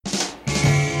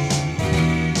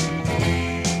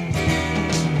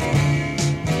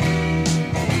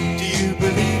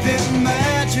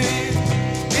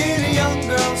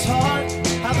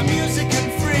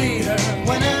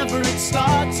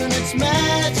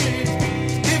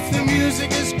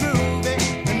music is groovy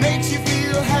and makes you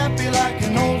feel happy like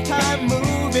an old-time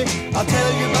movie. I'll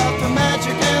tell you about the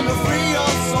magic and the free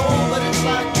your soul, but it's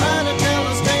like trying to tell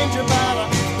a stranger about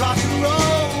a rock and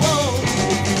roll.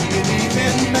 If you believe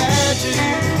in magic,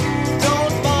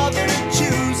 don't bother to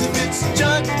choose if it's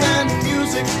jug band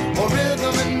music or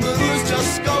rhythm and blues.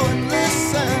 Just go and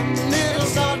listen. It'll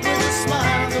start with a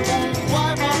smile that won't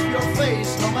wipe off your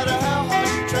face, no matter how hard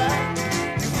you try.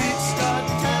 Your feet start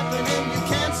tapping and you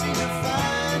can't seem to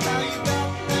find how you got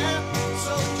there,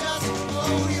 so just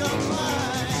blow your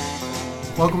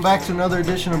mind. Welcome back to another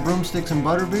edition of Broomsticks and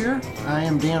Butterbeer. I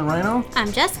am Dan Rhino,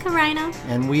 I'm Jessica Rhino.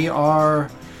 and we are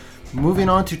moving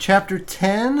on to Chapter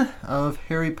 10 of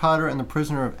Harry Potter and the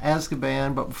Prisoner of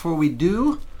Azkaban. But before we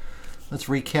do, let's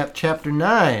recap Chapter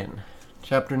 9.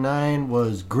 Chapter 9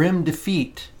 was Grim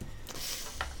Defeat.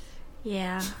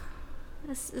 Yeah.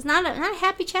 This is not a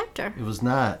happy chapter. It was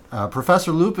not.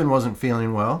 Professor Lupin wasn't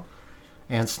feeling well,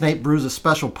 and Snape brews a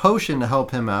special potion to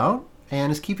help him out,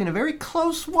 and is keeping a very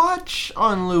close watch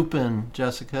on Lupin,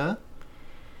 Jessica.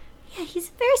 Yeah, he's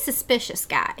a very suspicious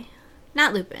guy.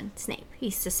 Not Lupin, Snape.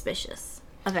 He's suspicious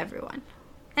of everyone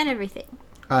and everything.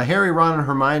 Harry, Ron, and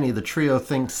Hermione, the trio,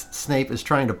 thinks Snape is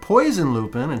trying to poison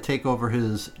Lupin and take over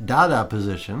his Dada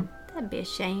position. That'd be a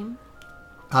shame.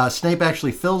 Snape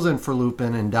actually fills in for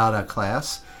Lupin in Dada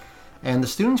class, and the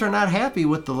students are not happy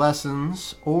with the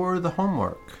lessons or the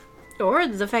homework. Or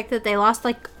the fact that they lost,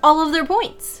 like, all of their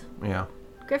points. Yeah.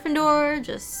 Gryffindor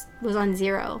just was on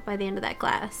 0 by the end of that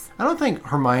class. I don't think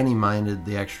Hermione minded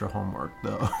the extra homework,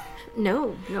 though.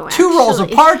 No, Two rolls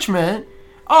of parchment?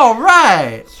 All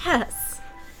right! Yes.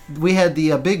 We had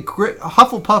the big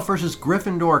Hufflepuff versus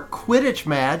Gryffindor Quidditch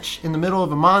match in the middle of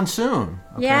a monsoon,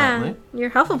 apparently. Yeah, your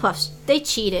Hufflepuffs, they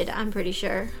cheated, I'm pretty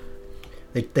sure.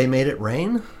 They made it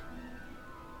rain?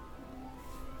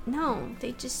 No,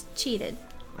 they just cheated.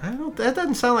 That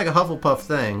doesn't sound like a Hufflepuff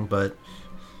thing, but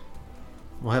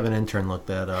we'll have an intern look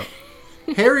that up.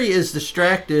 Harry is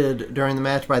distracted during the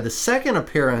match by the second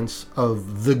appearance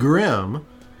of the Grim,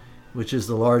 which is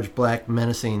the large, black,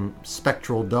 menacing,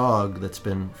 spectral dog that's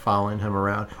been following him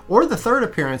around. Or the third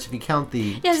appearance, if you count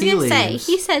the Yeah, I was tea going to say, leaves.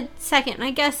 he said second, and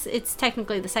I guess it's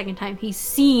technically the second time he's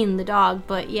seen the dog,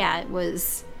 but yeah, it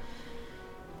was...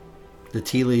 The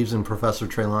tea leaves in Professor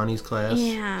Trelawney's class.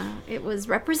 Yeah, it was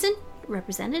represented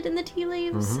in the tea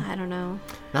leaves? I don't know.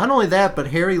 Not only that, but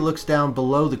Harry looks down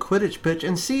below the Quidditch pitch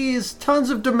and sees tons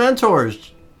of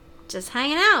Dementors Just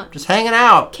hanging out. just hanging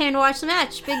out. Came to watch the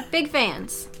match. Big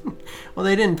fans. Well,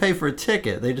 they didn't pay for a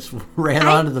ticket. They just ran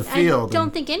onto the field. I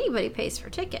don't think anybody pays for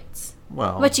tickets.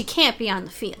 Well, But you can't be on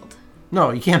the field. no,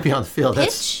 you can't be on the field.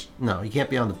 Pitch? No, you can't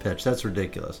be on the pitch. That's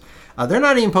ridiculous. They're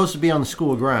not even supposed to be on the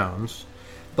school grounds.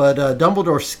 But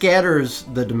Dumbledore scatters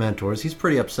the Dementors. He's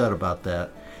pretty upset about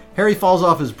that. Harry falls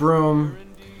off his broom.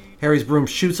 Harry's broom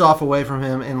shoots off away from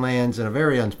him and lands in a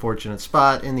very unfortunate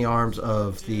spot in the arms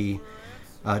of the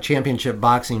championship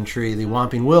boxing tree, the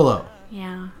Whomping Willow.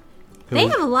 Yeah. They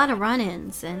have a lot of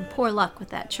run-ins and poor luck with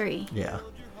that tree. Yeah.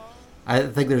 I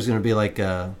think there's going to be like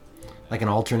an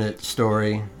alternate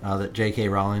story that J.K.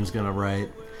 Rowling's going to write.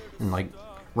 And like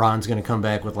Ron's going to come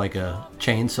back with like a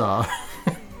chainsaw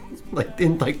like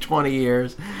in like 20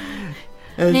 years.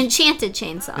 An enchanted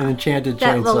chainsaw. An enchanted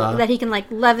chainsaw. That he can like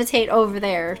levitate over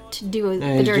there to do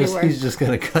the dirty work. He's just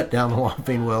going to cut down the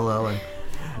Whomping Willow and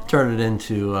turn it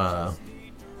into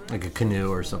like a canoe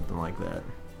or something like that.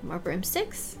 More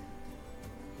broomsticks?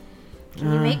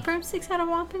 Can you make broomsticks out of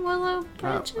Whomping Willow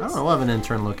branches? I don't know. We'll have an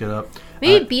intern look it up.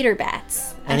 Maybe beater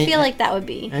bats. I feel like that would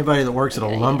be. Anybody that works at a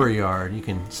lumber yard, you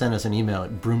can send us an email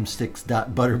at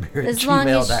broomsticks.butterbeer@gmail.com. As long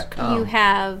as you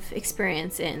have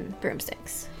experience in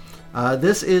broomsticks.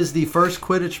 This is the first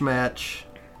Quidditch match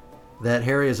that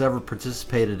Harry has ever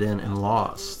participated in and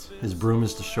lost. His broom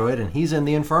is destroyed, and he's in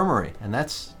the infirmary, and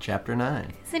that's Chapter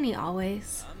 9. Isn't he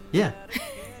always? Yeah.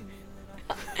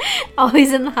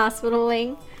 Always in the hospital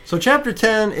wing? So Chapter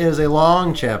 10 is a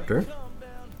long chapter,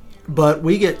 but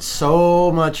we get so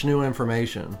much new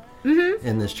information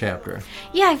in this chapter.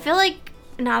 Yeah, I feel like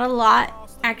not a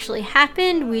lot actually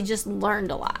happened. We just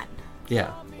learned a lot.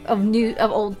 Yeah.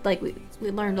 Of old, like we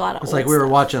learned a lot of It's old like we were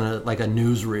stuff. watching a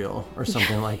newsreel or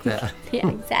something like that. Yeah,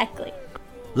 exactly.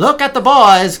 Look at the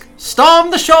boys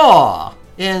storm the shore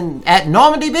at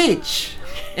Normandy Beach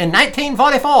in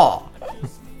 1944.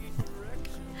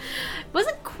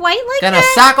 Wasn't quite like Gonna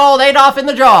that. sock old Adolf in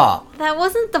the jaw. That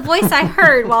wasn't the voice I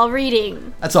heard while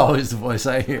reading. That's always the voice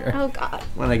I hear Oh, God.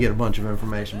 when I get a bunch of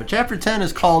information. But Chapter 10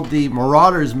 is called the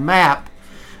Marauder's Map.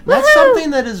 That's Woohoo!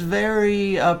 something that is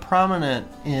very prominent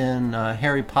in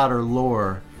Harry Potter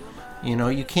lore. You know,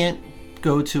 you can't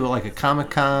go to like a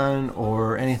Comic-Con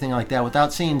or anything like that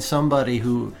without seeing somebody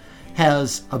who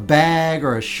has a bag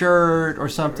or a shirt or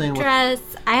something. Dress.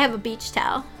 I have a beach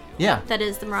towel. Yeah. That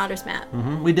is the Marauders map.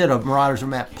 We did a Marauders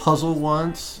map puzzle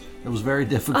once. It was very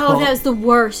difficult. Oh, that was the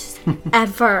worst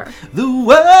ever. The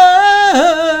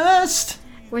worst!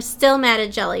 We're still mad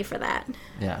at Jelly for that.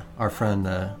 Yeah, our friend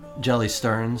Jelly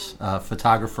Stearns,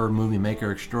 photographer, movie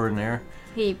maker extraordinaire.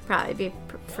 He'd probably be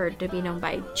preferred to be known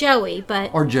by Joey,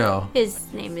 but Or Joe.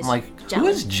 his name is I'm like, Jelly. who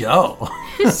is Joe?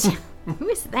 Who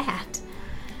is that?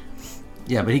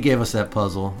 Yeah, but he gave us that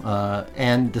puzzle.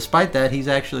 And despite that, he's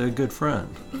actually a good friend.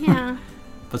 Yeah.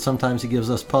 But sometimes he gives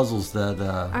us puzzles that...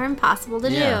 Are impossible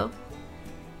to Yeah. do.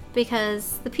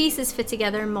 Because the pieces fit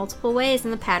together in multiple ways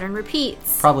and the pattern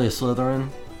repeats. Probably a Slytherin.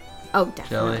 Oh,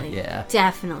 definitely. Jelly, yeah.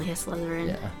 Definitely a Slytherin.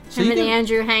 Yeah. So Him you and can-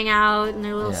 Andrew hang out in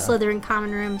their little Yeah. Slytherin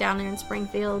common room down there in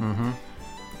Springfield.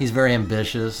 He's very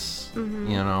ambitious. You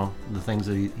know, the things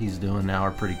that he's doing now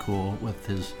are pretty cool with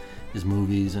his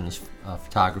movies and his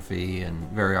photography, and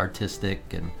very artistic.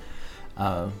 And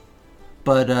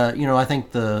but you know, I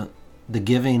think the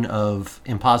giving of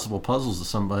impossible puzzles to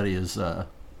somebody is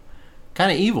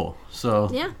kind of evil. So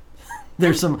Yeah.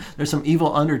 there's some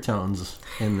evil undertones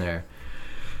in there.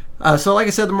 So like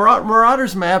I said, the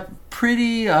Marauders map,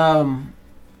 pretty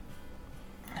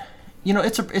you know,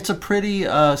 it's a pretty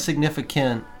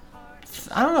significant.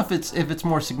 I don't know if it's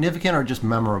more significant or just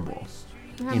memorable.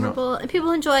 Memorable. And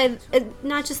people enjoy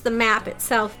not just the map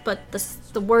itself, but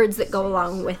the words that go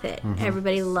along with it.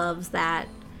 Everybody loves that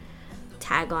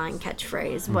tagline,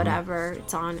 catchphrase, whatever.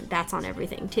 That's on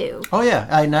everything too. Oh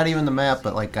yeah, not even the map,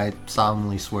 but like, I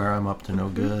solemnly swear I'm up to no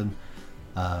good.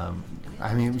 I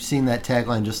mean, we've seen that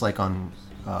tagline just like on,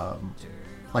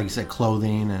 like you said,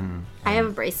 clothing and. I have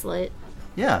a bracelet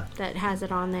Yeah. that has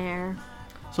it on there.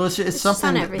 So it's just something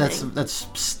on that's everything.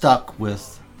 stuck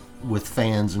with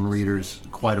fans and readers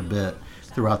quite a bit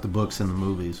throughout the books and the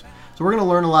movies. So we're going to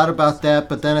learn a lot about that,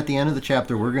 but then at the end of the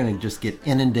chapter, we're going to just get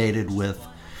inundated with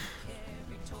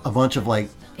a bunch of like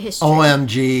History.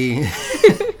 OMG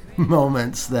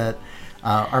moments that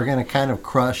are going to kind of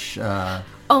crush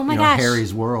Oh my gosh.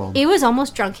 Harry's world. It was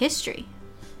almost drunk history.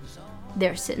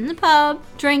 They're sitting in the pub,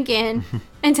 drinking,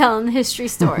 and telling the history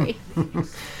story. I'm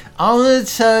going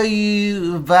to tell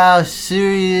you about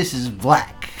Sirius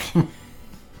Black.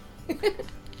 It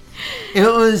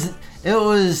was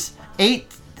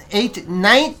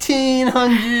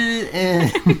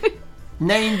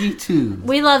 1992.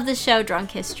 We love the show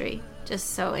Drunk History.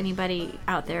 Just so anybody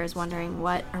out there is wondering,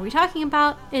 what are we talking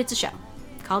about? It's a show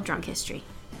called Drunk History.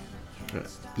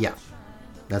 Yeah,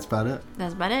 that's about it.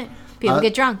 That's about it. People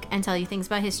get drunk and tell you things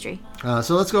about history.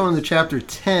 So let's go into chapter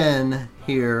 10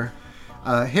 here.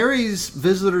 Harry's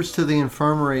visitors to the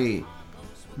infirmary,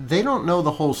 they don't know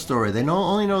the whole story. They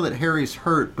only know that Harry's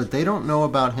hurt, but they don't know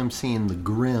about him seeing the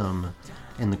Grim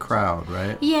in the crowd,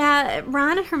 right? Yeah,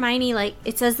 Ron and Hermione, like,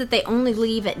 it says that they only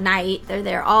leave at night. They're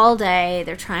there all day.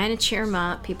 They're trying to cheer him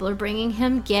up. People are bringing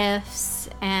him gifts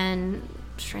and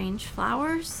strange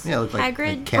flowers. Yeah, it looked like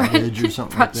Hagrid cabbage or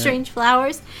something brought like that. strange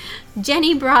flowers.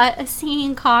 Jenny brought a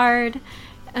singing card.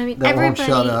 I mean, That won't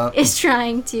everybody shut up. is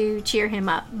trying to cheer him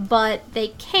up, but they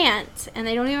can't, and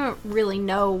they don't even really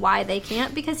know why they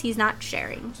can't, because he's not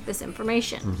sharing this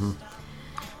information. Mm-hmm.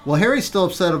 Well, Harry's still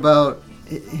upset about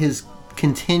his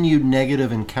continued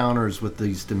negative encounters with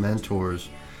these Dementors,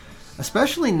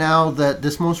 especially now that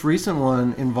this most recent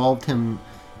one involved him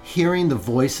hearing the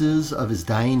voices of his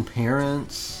dying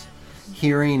parents,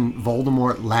 hearing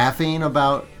Voldemort laughing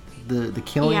about the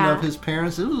killing Yeah. of his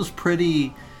parents. It was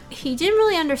pretty... He didn't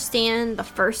really understand the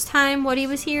first time what he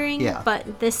was hearing, Yeah.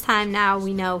 but this time now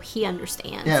we know he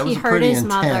understands. Yeah, it was he heard pretty his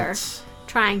mother intense.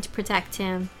 trying to protect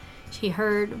him. He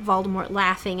heard Voldemort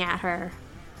laughing at her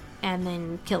and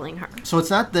then killing her. So it's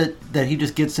not that he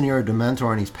just gets near a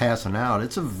Dementor and he's passing out.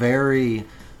 It's a very...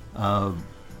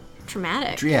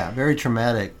 Traumatic. very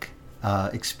traumatic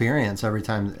experience every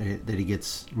time that he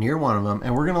gets near one of them.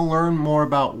 And we're going to learn more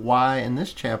about why in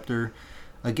this chapter.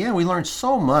 Again, we learned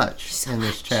so much in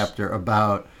this chapter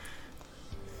about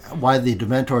why the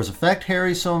Dementors affect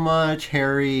Harry so much,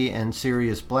 Harry and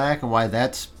Sirius Black, and why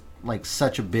that's like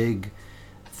such a big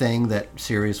thing that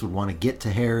Sirius would want to get to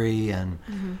Harry. And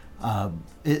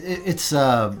it's...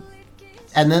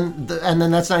 And then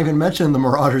that's not even mentioning the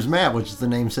Marauders map, which is the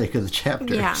namesake of the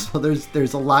chapter. Yeah. So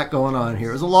there's a lot going on here.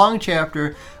 It was a long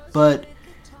chapter, but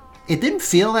it didn't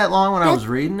feel that long when I was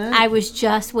reading it. I was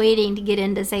just waiting to get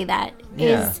in to say that.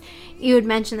 Yeah. You had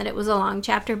mentioned that it was a long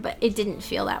chapter, but it didn't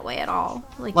feel that way at all.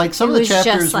 Like some it of the was just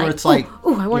chapters where it's like...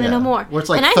 ooh, I want to know more. Where it's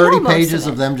like And I know 30 most pages it.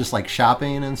 of them just like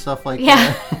shopping and stuff like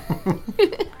Yeah.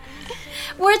 that.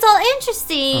 where it's all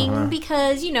interesting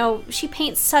because, you know, she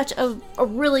paints such a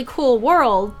really cool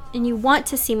world and you want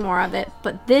to see more of it.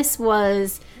 But this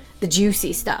was the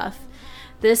juicy stuff.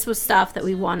 This was stuff that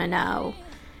we want to know.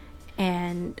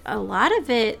 And a lot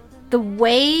of it, the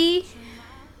way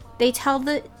they tell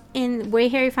the way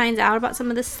Harry finds out about some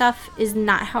of this stuff is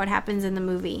not how it happens in the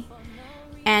movie.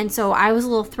 And so I was a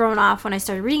little thrown off when I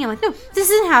started reading. I'm like, no, this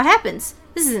isn't how it happens.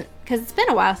 This isn't, because it's been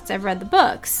a while since I've read the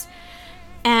books.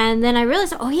 And then I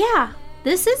realized, oh yeah,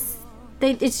 this is,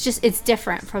 it's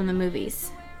different from the movies.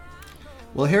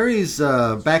 Well, Harry's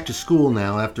back to school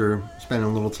now after spending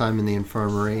a little time in the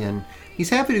infirmary, and he's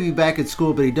happy to be back at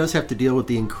school, but he does have to deal with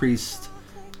the increased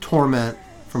torment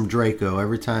from Draco.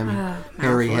 Every time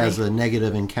Harry has a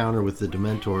negative encounter with the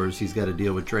Dementors, he's got to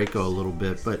deal with Draco a little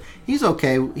bit, but he's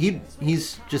okay.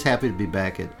 He's just happy to be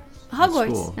back at Hogwarts.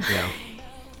 School. Yeah.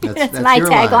 That's my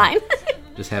tagline.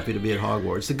 Just happy to be at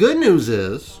Hogwarts. The good news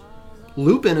is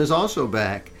Lupin is also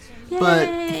back,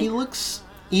 but he looks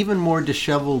even more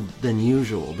disheveled than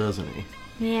usual, doesn't he?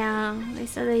 Yeah, they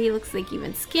said that he looks like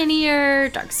even skinnier,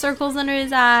 dark circles under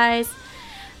his eyes.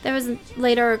 There was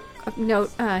later a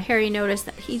note, Harry noticed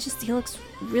that he looks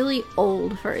really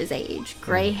old for his age.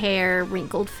 Gray hair,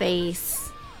 wrinkled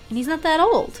face, and he's not that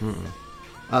old.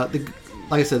 Like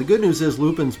I said, the good news is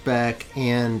Lupin's back,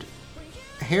 and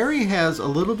Harry has a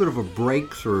little bit of a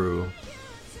breakthrough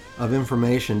of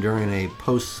information during a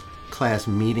post-class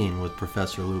meeting with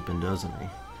Professor Lupin, doesn't he?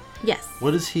 Yes.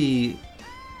 What does he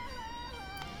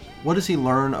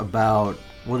learn about,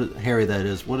 Harry that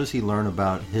is, what does he learn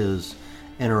about his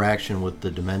interaction with the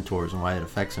Dementors and why it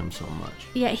affects him so much?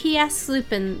 Yeah, he asks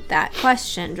Lupin that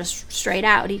question just straight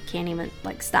out. He can't even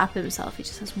stop himself. He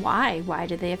just says, why? Why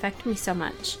do they affect me so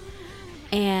much?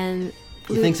 And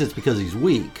he thinks it's because he's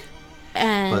weak.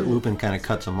 And but Lupin kind of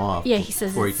cuts him off. Yeah, he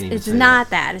says it's not not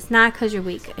that. It's not because you're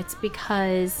weak. It's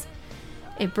because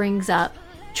it brings up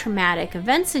traumatic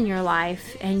events in your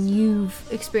life, and you've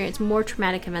experienced more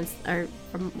traumatic events or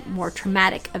a more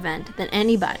traumatic event than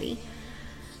anybody.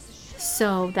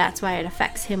 So that's why it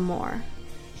affects him more.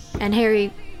 And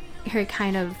Harry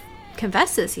kind of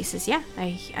confesses. He says, "Yeah, I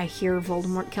hear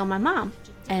Voldemort kill my mom,"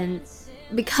 and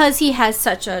because he has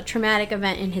such a traumatic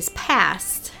event in his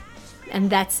past. And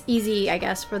that's easy, I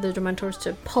guess, for the Dementors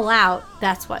to pull out.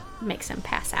 That's what makes him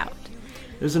pass out.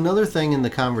 There's another thing in the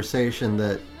conversation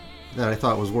that I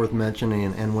thought was worth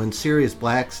mentioning. And when Sirius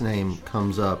Black's name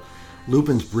comes up,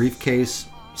 Lupin's briefcase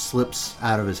slips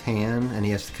out of his hand, and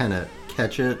he has to kind of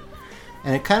catch it.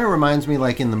 And it kind of reminds me,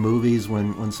 like in the movies,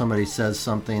 when somebody says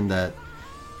something that,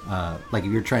 like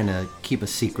if you're trying to keep a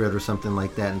secret or something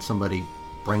like that, and somebody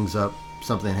brings up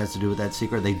something that has to do with that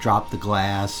secret, they drop the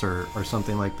glass or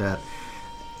something like that.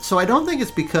 So I don't think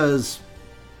it's because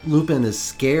Lupin is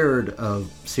scared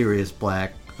of Sirius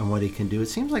Black and what he can do. It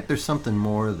seems like there's something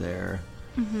more there.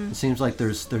 Mm-hmm. It seems like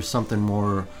there's something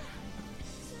more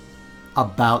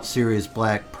about Sirius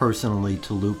Black personally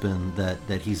to Lupin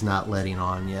that he's not letting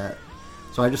on yet.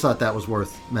 So I just thought that was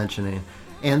worth mentioning.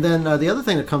 And then the other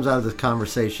thing that comes out of this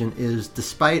conversation is,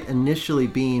 despite initially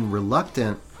being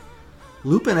reluctant,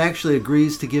 Lupin actually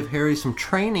agrees to give Harry some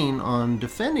training on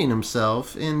defending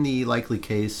himself in the likely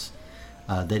case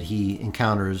that he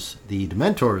encounters the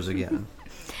Dementors again.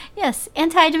 Yes,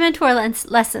 anti-Dementor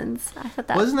lessons. I thought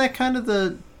that. Wasn't that kind of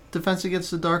the Defense Against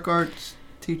the Dark Arts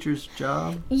teacher's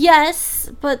job?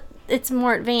 Yes, but it's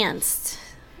more advanced.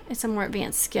 It's a more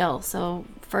advanced skill. So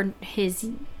for his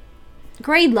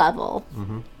grade level,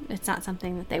 it's not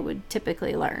something that they would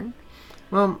typically learn.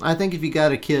 Well, I think if you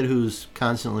got a kid who's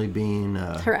constantly being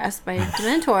harassed by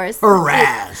Dementors,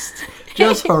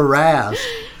 just harassed,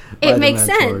 it makes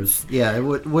sense. Yeah, it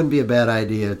wouldn't be a bad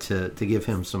idea to give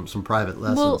him some private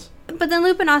lessons. Well, but then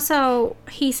Lupin also,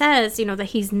 he says, that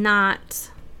he's not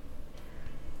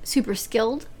super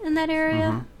skilled in that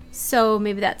area, so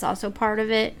maybe that's also part of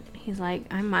it. He's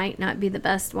like, I might not be the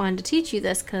best one to teach you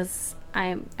this because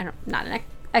I'm not an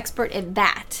expert in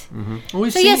that. Well,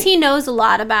 yes, he knows a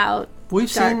lot about. We've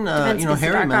seen,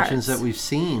 Harry mentions that we've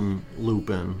seen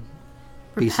Lupin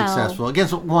be successful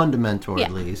against one Dementor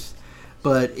at least.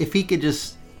 But if he could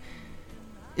just,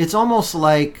 it's almost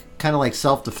like kind of like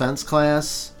self-defense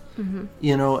class.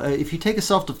 If you take a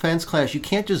self-defense class, you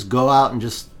can't just go out and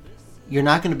you're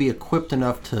not going to be equipped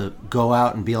enough to go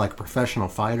out and be like a professional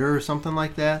fighter or something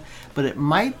like that. But it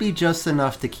might be just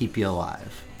enough to keep you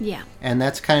alive. Yeah. And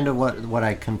that's kind of what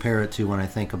I compare it to when I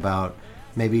think about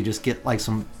maybe just get like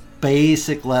some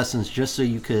basic lessons just so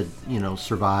you could,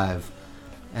 survive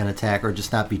an attack or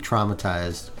just not be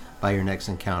traumatized by your next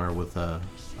encounter with a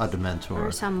Dementor.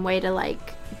 Or some way to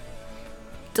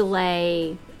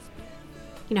delay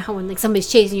you know how when like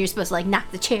somebody's chasing you, you're supposed to like knock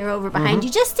the chair over behind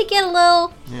you just to get a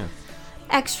little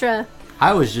extra.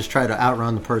 I always just try to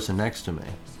outrun the person next to me.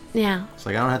 Yeah. It's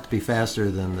like I don't have to be faster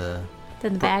than the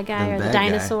bad guy or the bad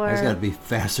dinosaur. Guy. I just got to be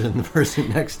faster than the person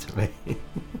next to me.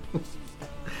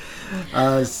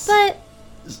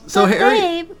 So Harry,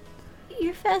 babe,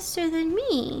 you're faster than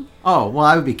me. Oh well,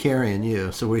 I would be carrying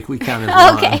you, so we count as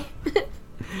one. Okay.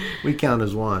 We count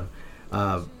as one.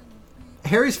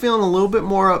 Harry's feeling a little bit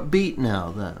more upbeat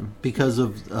now, then, because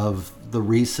of the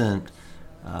recent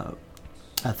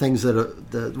things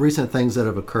that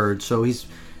have occurred. So he's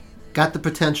got the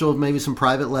potential of maybe some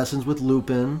private lessons with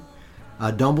Lupin.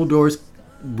 Dumbledore's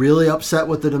really upset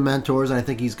with the Dementors, and I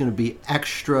think he's going to be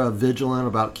extra vigilant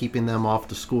about keeping them off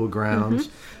the school grounds.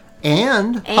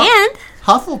 And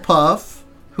Hufflepuff,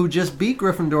 who just beat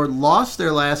Gryffindor, lost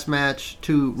their last match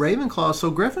to Ravenclaw, so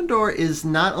Gryffindor is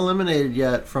not eliminated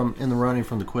yet in the running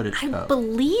from the Quidditch Cup. I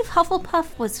believe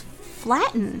Hufflepuff was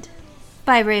flattened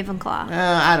by Ravenclaw.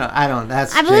 I don't.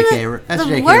 That's J.K.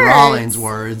 J.K. Rowling's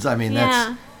words. I mean,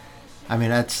 I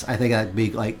think that'd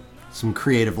be like some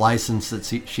creative license that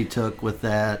she took with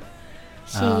that.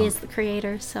 She is the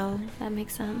creator, so that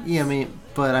makes sense. Yeah,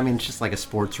 it's just like a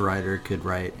sports writer could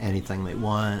write anything they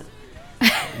want.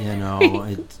 You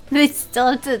know, they still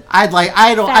have to. I'd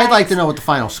like to know what the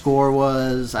final score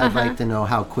was. I'd like to know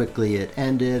how quickly it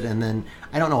ended, and then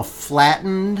I don't know if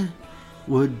flattened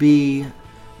would be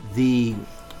the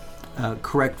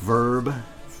correct verb,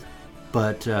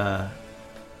 but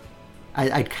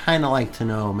I'd kind of like to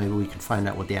know. Maybe we could find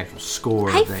out what the actual score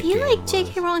of that game was. I feel like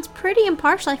J.K. Rowling's pretty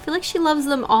impartial. I feel like she loves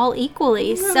them all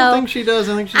equally. I don't think she does.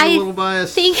 I think she's a little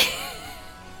biased.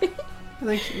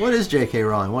 What is J.K.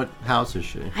 Rowling? What house is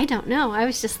she? I don't know. I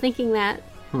was just thinking that.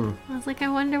 I was like, I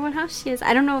wonder what house she is.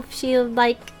 I don't know if she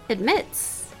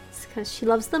admits, because she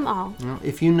loves them all. Well,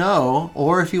 if you know,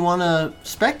 or if you want to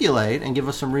speculate and give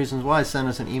us some reasons why, send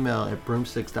us an email at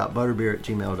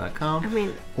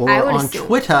broomsticks.butterbeer@gmail.com. Or on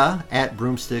Twitter at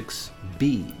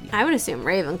broomsticksb. I would assume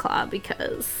Ravenclaw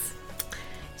because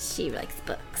she likes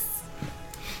books.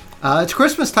 It's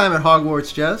Christmas time at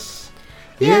Hogwarts, Jess.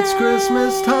 Yay! It's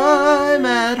Christmas time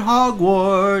at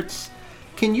Hogwarts.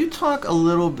 Can you talk a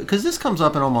little bit, because this comes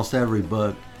up in almost every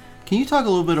book, can you talk a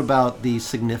little bit about the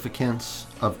significance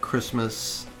of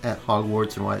Christmas at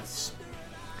Hogwarts and why it's...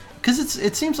 Because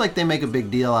it seems like they make a big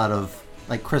deal out of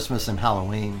like Christmas and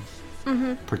Halloween,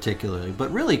 particularly.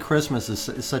 But really, Christmas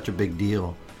is such a big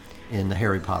deal in the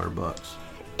Harry Potter books.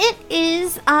 It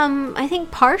is. I think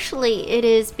partially it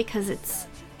is because it's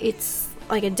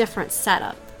like a different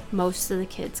setup. Most of the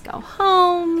kids go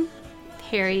home.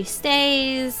 Harry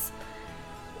stays.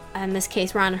 In this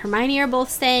case, Ron and Hermione are both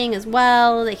staying as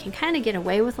well. They can kind of get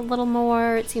away with a little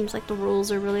more. It seems like the rules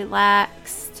are really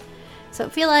laxed. So I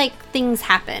feel like things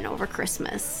happen over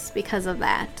Christmas because of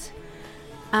that.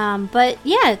 But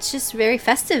yeah, it's just very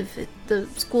festive. The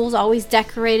school's always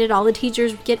decorated. All the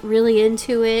teachers get really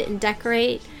into it and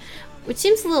decorate, which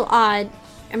seems a little odd.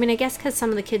 I mean, I guess because some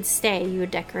of the kids stay, you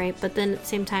would decorate. But then at the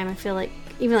same time, I feel like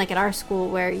even like at our school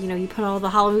where, you know, you put all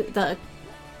the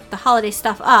holiday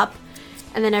stuff up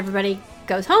and then everybody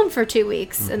goes home for 2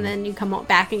 weeks and then you come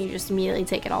back and you just immediately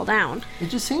take it all down.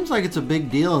 It just seems like it's a big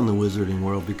deal in the wizarding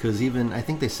world because I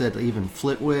think they said even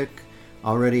Flitwick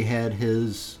already had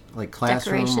his like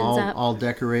classroom all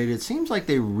decorated. It seems like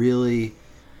they really,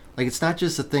 like, it's not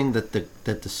just a thing that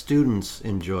the students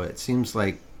enjoy. It seems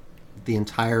like the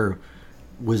entire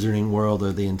wizarding world,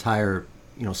 or the entire,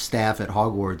 you know, staff at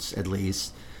Hogwarts at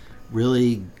least,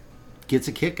 really gets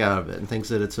a kick out of it and thinks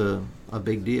that it's a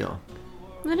big deal.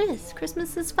 It is.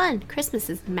 Christmas is fun. Christmas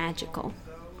is magical.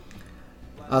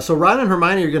 So Ron and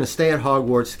Hermione are going to stay at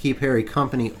Hogwarts to keep Harry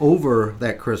company over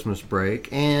that Christmas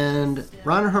break. And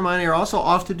Ron and Hermione are also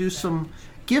off to do some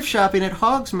gift shopping at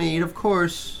Hogsmeade, of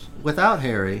course, without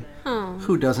Harry,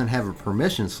 who doesn't have a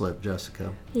permission slip,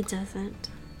 Jessica. He doesn't.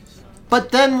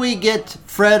 But then we get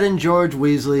Fred and George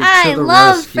Weasley to the rescue. I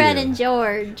love Fred and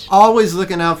George. Always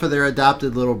looking out for their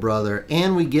adopted little brother.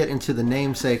 And we get into the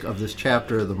namesake of this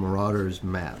chapter of the Marauders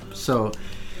map. So,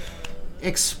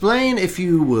 explain, if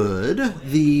you would,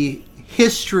 the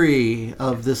history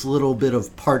of this little bit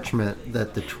of parchment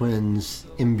that the twins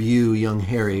imbue young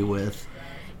Harry with.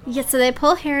 Yeah, so they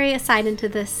pull Harry aside into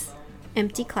this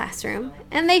empty classroom.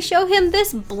 And they show him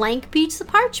this blank piece of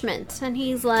parchment. And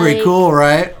he's like... Pretty cool,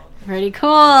 right? Pretty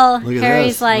cool.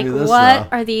 Harry's this. like, this,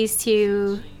 what are these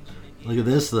two Look at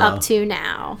this, though. up to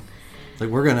now? It's like,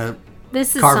 we're going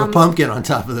to carve a pumpkin on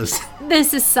top of this.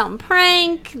 This is some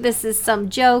prank. This is some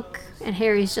joke. And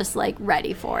Harry's just like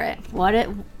ready for it. All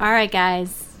right,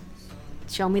 guys.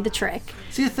 Show me the trick.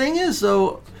 See, the thing is,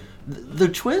 though, The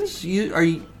twins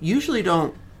usually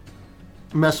don't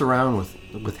mess around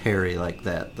with Harry like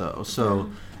that, though. So,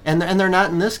 and they're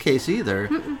not in this case either.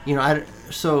 You know,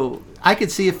 so I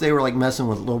could see if they were like messing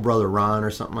with little brother Ron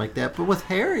or something like that. But with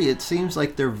Harry, it seems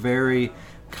like they're very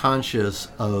conscious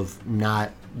of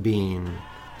not being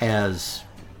as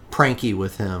pranky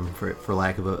with him, for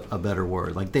lack of a better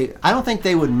word. Like I don't think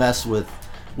they would mess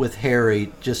with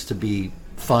Harry just to be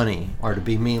funny or to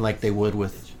be mean like they would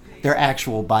with their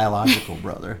actual biological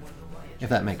brother, if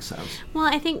that makes sense. Well,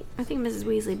 I think Mrs.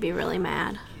 Weasley would be really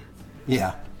mad.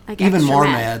 Yeah. Like even extra more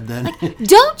mad than... Like,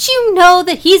 don't you know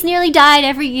that he's nearly died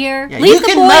every year? Yeah, leave you the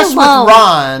can boy mess alone. with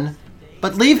Ron,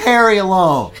 but leave Harry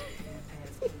alone.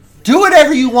 Do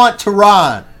whatever you want to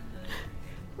Ron.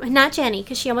 Not Jenny,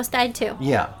 because she almost died too.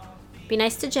 Yeah. Be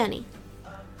nice to Jenny.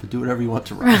 But do whatever you want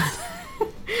to Ron.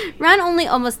 Ron only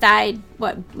almost died,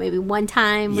 maybe one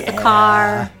time with the Yeah.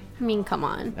 car. I mean, come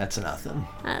on. That's nothing.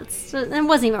 It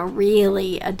wasn't even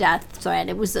really a death threat.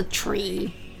 It was a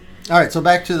tree. All right, so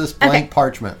back to this blank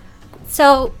parchment.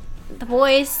 So the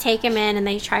boys take him in and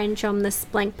they try and show him this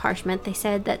blank parchment. They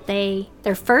said that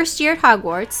their first year at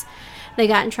Hogwarts, they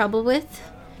got in trouble with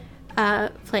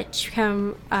Flitch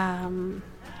from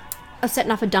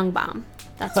setting off a dung bomb.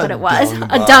 That's what it was.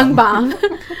 A dung bomb.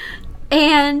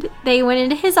 And they went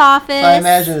into his office. So I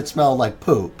imagine it smelled like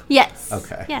poop. Yes.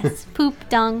 Okay. Yes. Poop,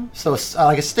 dung. So it's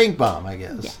like a stink bomb, I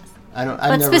guess. Yes.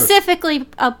 But specifically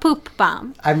a poop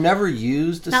bomb. I've never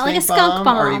used a Not like stink a skunk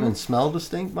bomb or bomb. even smelled a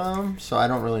stink bomb, so I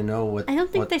don't really know what. I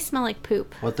don't think they smell like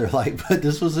poop. What they're like, but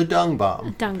this was a dung bomb.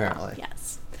 A dung apparently. bomb,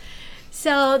 yes.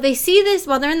 So they see this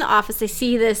while they're in the office. They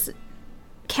see this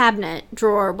cabinet,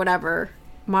 drawer, whatever,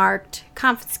 marked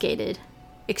confiscated,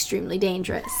 extremely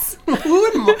dangerous.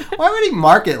 Why would he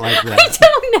mark it like that? I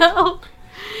don't know.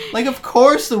 Like, of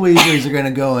course the Weasleys are going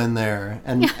to go in there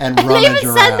and rummage They even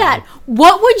around. said that.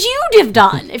 What would you have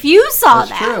done if you saw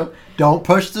That's that? true. Don't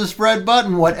push the spread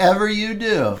button, whatever you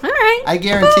do. All right. I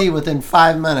guarantee within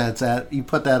 5 minutes, you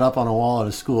put that up on a wall at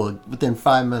a school, within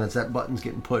 5 minutes that button's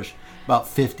getting pushed about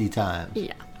 50 times.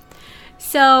 Yeah.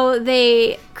 So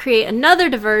they create another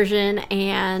diversion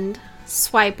and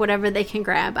swipe whatever they can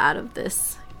grab out of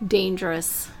this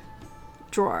dangerous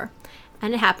drawer.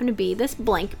 And it happened to be this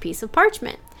blank piece of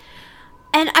parchment.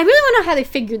 And I really want to know how they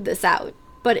figured this out.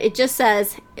 But it just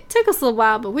says, it took us a little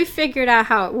while, but we figured out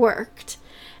how it worked.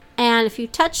 And if you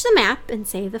touch the map and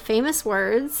say the famous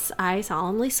words, I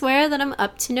solemnly swear that I'm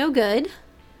up to no good,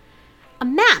 a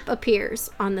map appears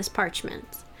on this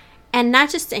parchment. And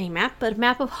not just any map, but a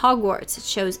map of Hogwarts. It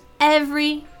shows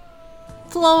every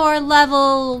floor,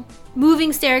 level,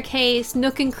 moving staircase,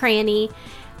 nook and cranny,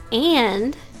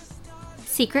 and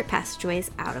secret passageways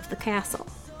out of the castle.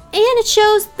 And it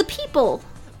shows the people,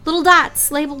 little dots,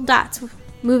 labeled dots,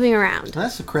 moving around.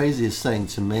 That's the craziest thing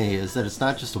to me, is that it's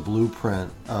not just a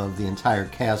blueprint of the entire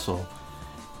castle.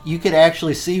 You could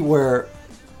actually see where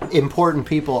important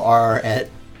people are at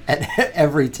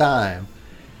every time.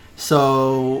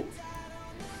 So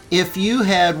if you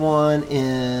had one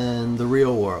in the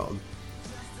real world,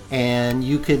 and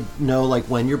you could know like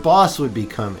when your boss would be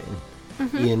coming,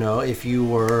 you know, if you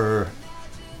were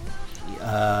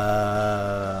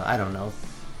I don't know,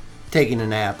 taking a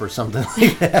nap or something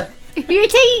like that. If you're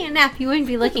taking a nap, you wouldn't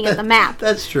be looking at the map.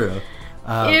 That's true.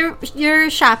 You're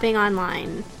shopping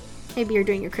online. Maybe you're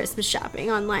doing your Christmas shopping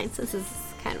online, since this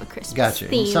is kind of a Christmas Gotcha.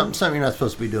 theme. Something you're not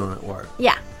supposed to be doing at work.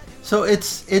 Yeah. So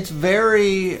it's a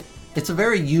very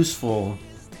useful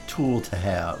tool to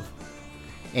have.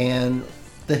 And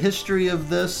the history of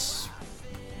this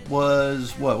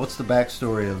was what? What's the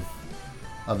backstory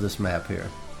of this map here?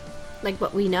 Like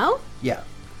what we know? Yeah.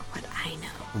 What I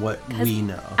know. What we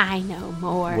know. I know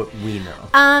more. What we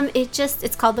know.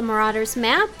 It's called the Marauders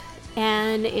Map,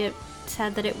 and it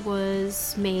said that it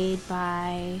was made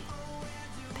by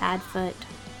Padfoot,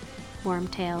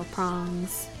 Wormtail,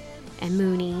 Prongs, and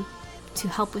Moony to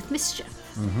help with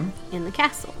mischief in the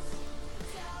castle.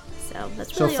 So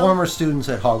that's really So former students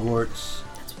at Hogwarts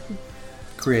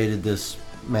created this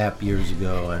map years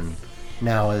ago, and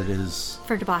now it is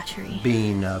for debauchery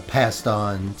being passed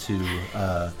on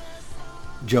to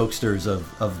jokesters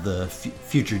of the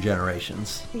future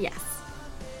generations. Yes.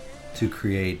 To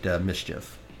create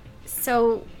mischief.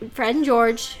 So Fred and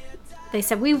George, they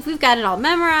said we've got it all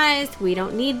memorized. We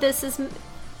don't need this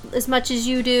as much as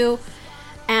you do,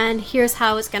 and here's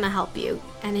how it's going to help you.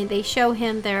 And they show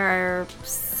him there are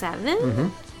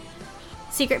 7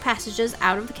 secret passages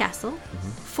out of the castle,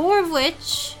 4 of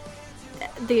which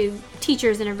the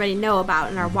teachers and everybody know about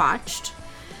and are watched.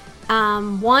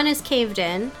 1 is caved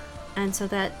in, and so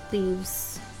that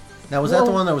leaves... Now, was that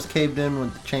the one that was caved in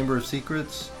with the Chamber of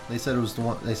Secrets? They said it was the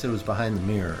one. They said it was behind the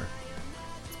mirror.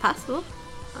 It's possible.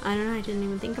 I don't know. I didn't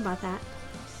even think about that.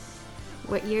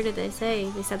 What year did they say?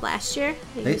 They said last year?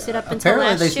 They used it up until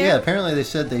last year? Yeah, apparently they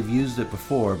said they've used it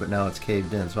before, but now it's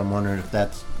caved in. So I'm wondering if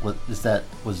that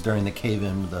was during the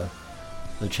cave-in, the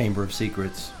Chamber of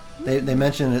Secrets. They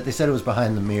mentioned it. They said it was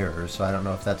behind the mirror, so I don't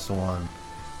know if that's the one.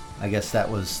 I guess that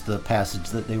was the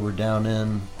passage that they were down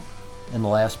in the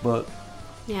last book.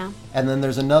 Yeah. And then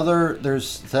there's another. That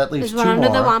leaves two more. There's one under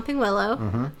the Whomping Willow.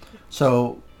 Mm-hmm.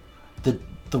 So the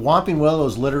Whomping Willow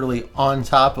is literally on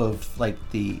top of like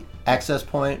the access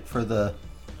point for that.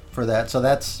 So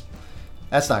that's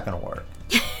not going to work.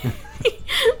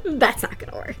 That's not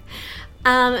going to work.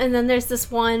 And then there's this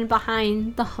one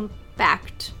behind the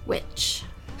humpbacked witch.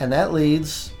 And that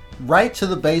leads right to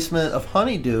the basement of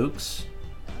Honeydukes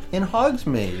in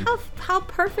Hogsmeade. How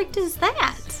perfect is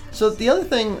that? So the other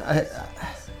thing,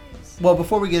 well,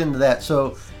 before we get into that,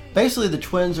 so basically the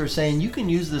twins are saying you can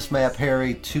use this map,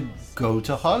 Harry, to go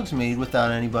to Hogsmeade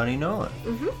without anybody knowing.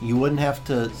 Mm-hmm. You wouldn't have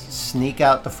to sneak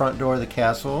out the front door of the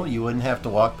castle. You wouldn't have to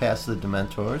walk past the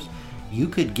Dementors. You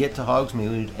could get to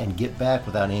Hogsmeade and get back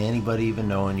without anybody even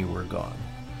knowing you were gone,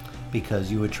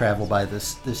 because you would travel by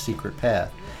this secret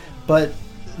path. But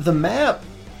the map,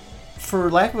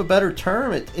 for lack of a better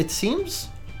term, it seems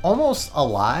almost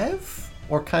alive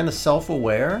or kind of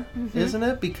self-aware, isn't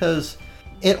it? Because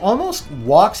it almost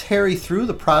walks Harry through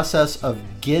the process of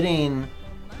getting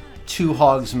to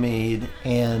Hogsmeade,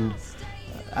 and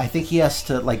I think he has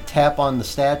to like tap on the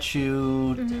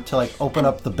statue to like open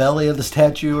up the belly of the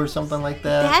statue or something like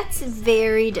that. That's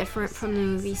very different from the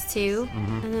movies too.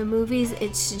 In the movies,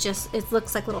 it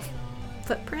looks like little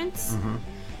footprints,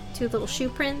 two little shoe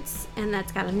prints, and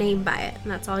that's got a name by it,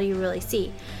 and that's all you really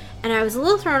see. And I was a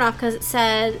little thrown off because it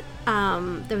said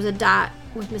there was a dot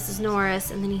with Mrs.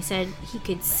 Norris, and then he said he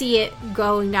could see it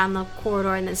going down the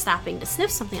corridor and then stopping to sniff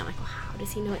something. I'm like, well, how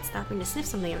does he know it's stopping to sniff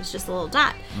something? It was just a little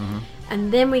dot.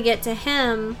 And then we get to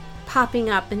him popping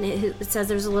up, and it says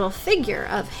there's a little figure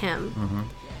of him.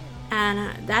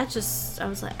 And that just, I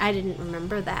was like, I didn't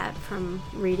remember that from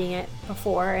reading it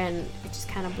before, and it just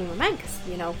kind of blew my mind because,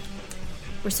 you know,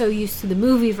 we're so used to the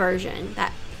movie version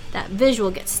that visual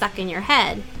gets stuck in your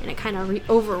head, and it kind of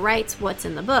overwrites what's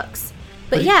in the books.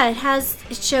 But yeah,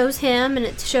 it shows him, and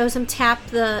it shows him tap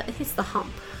I think it's the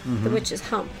hump, the witch's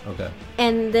hump. Okay.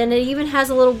 And then it even has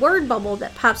a little word bubble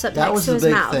that pops up next to his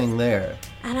mouth. That was the big thing there.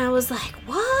 And I was like,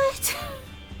 what?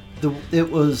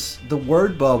 The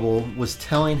word bubble was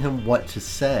telling him what to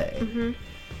say.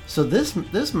 So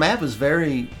this map is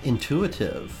very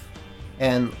intuitive,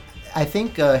 and I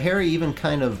think Harry even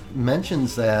kind of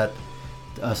mentions that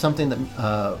something that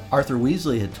Arthur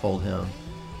Weasley had told him.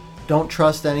 Don't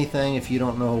trust anything if you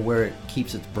don't know where it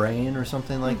keeps its brain or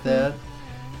something like that.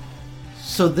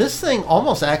 So this thing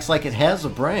almost acts like it has a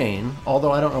brain,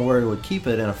 although I don't know where it would keep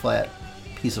it in a flat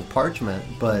piece of parchment,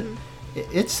 but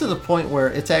it's to the point where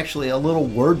it's actually a little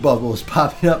word bubble is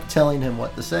popping up telling him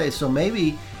what to say. So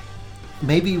maybe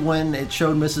when it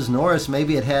showed Mrs. Norris,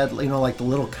 maybe it had, you know, like the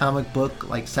little comic book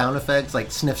like sound effects, like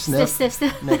sniff sniff, sniff,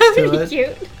 sniff. Next to Pretty it.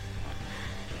 Cute.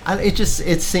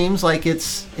 It seems like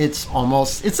it's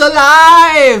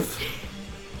alive,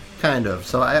 kind of.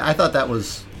 So I thought that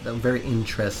was very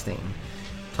interesting,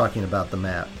 talking about the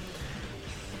map.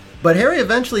 But Harry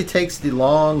eventually takes the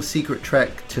long secret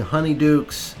trek to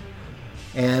Honeydukes,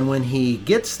 and when he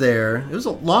gets there, it was a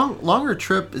longer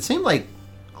trip. It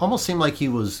almost seemed like he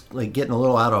was like getting a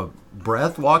little out of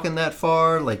breath walking that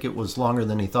far. Like it was longer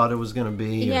than he thought it was going to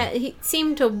be. Yeah, he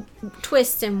seemed to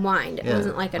twist and wind. It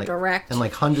wasn't like a direct and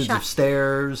like hundreds of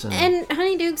stairs. And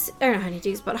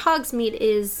Hogsmeade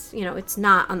is, you know, it's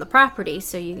not on the property,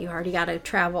 so you already got to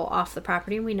travel off the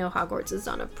property. And we know Hogwarts is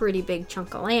on a pretty big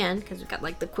chunk of land because we've got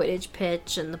like the Quidditch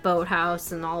pitch and the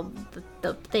boathouse and all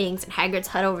the things, and Hagrid's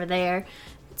hut over there.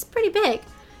 It's pretty big.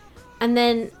 And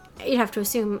then you'd have to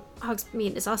assume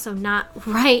Hogsmeade is also not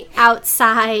right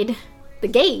outside the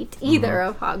gate either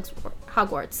of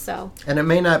Hogwarts. So, and it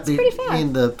may not be. I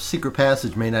mean, the secret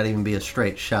passage may not even be a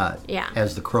straight shot. Yeah.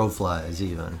 As the crow flies,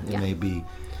 even it may be.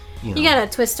 You gotta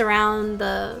twist around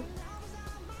the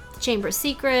Chamber of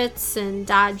Secrets and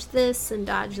dodge this and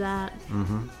dodge that.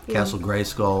 Castle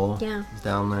Grayskull. Is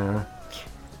down there.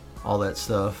 All that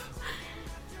stuff.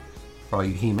 For all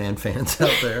you He-Man fans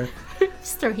out there.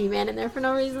 Just throw He-Man in there for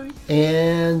no reason.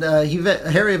 And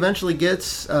Harry eventually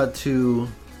gets to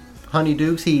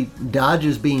Honeydukes. He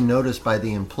dodges being noticed by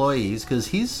the employees because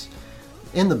he's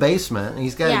in the basement. And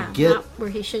he's got to get not where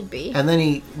he should be. And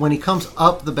then when he comes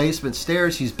up the basement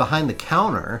stairs, he's behind the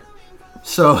counter.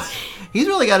 So he's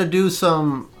really got to do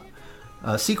some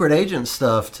secret agent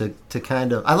stuff to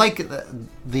kind of... I like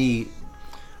the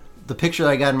picture that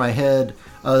I got in my head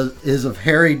is of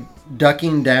Harry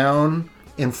ducking down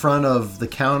in front of the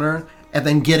counter and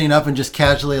then getting up and just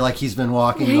casually like he's been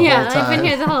walking the whole time. Yeah, I've been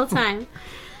here the whole time.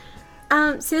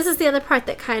 So this is the other part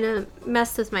that kind of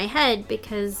messed with my head,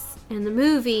 because in the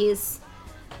movies,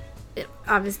 it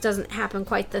obviously doesn't happen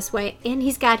quite this way, and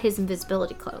he's got his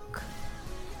invisibility cloak.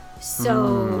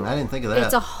 So I didn't think of that.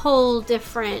 It's a whole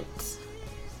different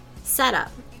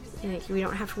setup. Like, we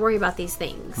don't have to worry about these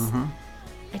things. Mm-hmm.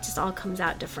 It just all comes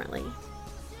out differently.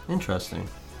 Interesting.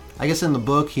 I guess in the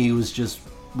book he was just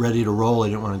ready to roll.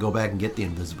 He didn't want to go back and get the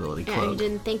invisibility cloak. Yeah, you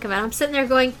didn't think of it. I'm sitting there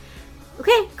going,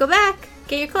 okay, go back.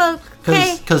 Get your cloak.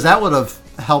 Okay. Because that would have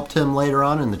helped him later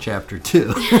on in the chapter,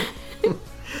 too.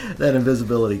 That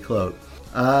invisibility cloak.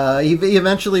 He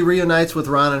eventually reunites with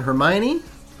Ron and Hermione,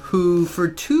 who, for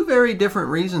two very different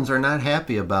reasons, are not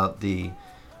happy about the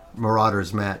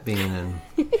Marauders map being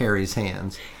in Harry's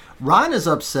hands. Ron is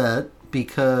upset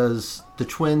because the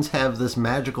twins have this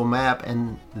magical map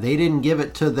and they didn't give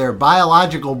it to their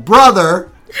biological brother.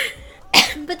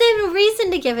 But they have a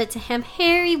reason to give it to him.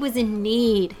 Harry was in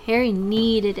need. Harry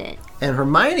needed it. And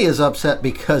Hermione is upset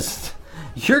because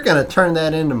you're going to turn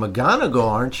that into McGonagall,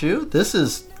 aren't you? This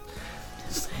is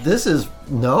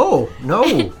no.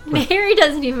 Harry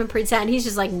doesn't even pretend. He's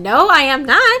just like, no, I am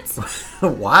not.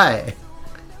 Why?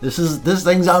 This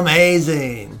thing's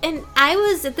amazing. And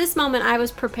at this moment, I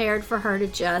was prepared for her to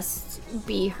just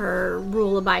be her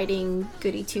rule-abiding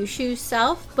goody two-shoes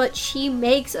self, but she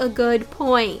makes a good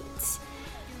point.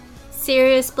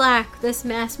 Sirius Black, this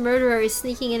mass murderer, is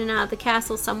sneaking in and out of the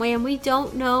castle some way, and we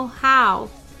don't know how.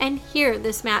 And here,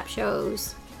 this map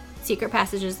shows secret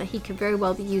passages that he could very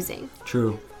well be using.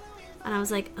 True. And I was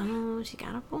like, oh, she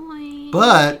got a point.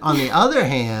 But, on the other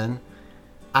hand,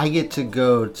 I get to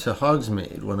go to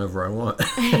Hogsmeade whenever I want.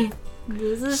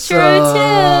 This is true,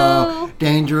 too.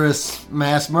 Dangerous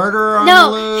mass murderer on the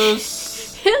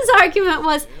loose. His argument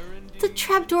was, the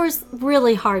trapdoor's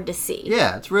really hard to see.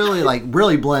 Yeah, it's really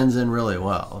really blends in really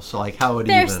well. So how would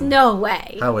There's no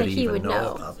way he would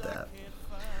know about that?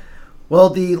 Well,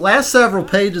 the last several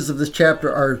pages of this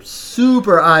chapter are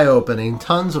super eye-opening.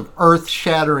 Tons of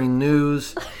earth-shattering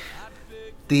news.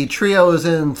 The trio is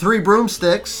in 3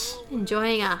 broomsticks.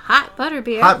 Enjoying a hot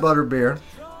butterbeer. Hot butterbeer.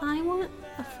 I want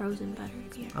a frozen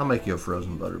butterbeer. I'll make you a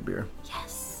frozen butterbeer.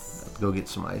 Yes. Go get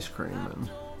some ice cream and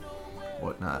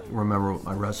whatnot. Remember what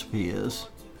my recipe is.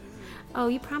 Oh,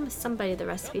 you promised somebody the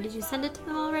recipe. Did you send it to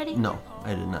them already? No,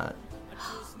 I did not.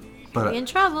 You're in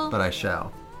trouble. But I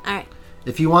shall. All right.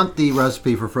 If you want the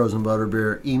recipe for frozen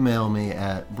butterbeer, email me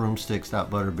at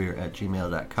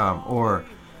broomsticks.butterbeer@gmail.com or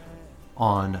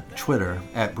on Twitter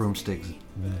at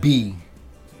broomsticksb.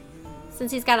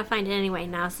 Since he's got to find it anyway,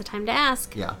 now's the time to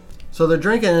ask. Yeah. So they're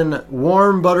drinking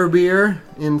warm butterbeer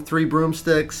in 3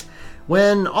 broomsticks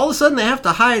when all of a sudden they have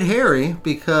to hide Harry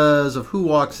because of who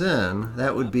walks in.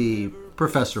 That would be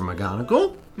Professor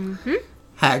McGonagall,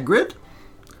 Hagrid,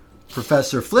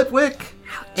 Professor Flitwick,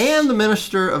 and the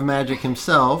Minister of Magic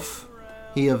himself,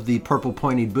 he of the purple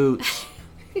pointed boots,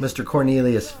 Mr.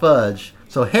 Cornelius Fudge.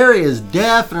 So Harry is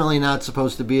definitely not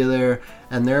supposed to be there,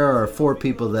 and there are 4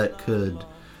 people that could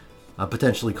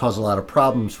potentially cause a lot of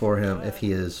problems for him if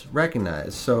he is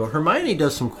recognized. So Hermione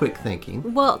does some quick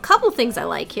thinking. Well, a couple things I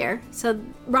like here. So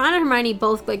Ron and Hermione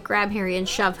both grab Harry and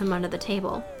shove him under the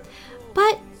table.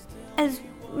 But as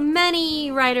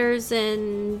many writers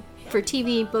and for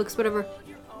TV, books, whatever,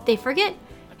 they forget,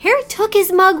 Harry took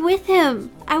his mug with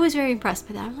him. I was very impressed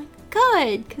by that. I'm like,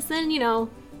 good, because then,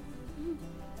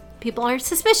 people aren't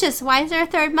suspicious. Why is there a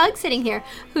 3rd mug sitting here?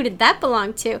 Who did that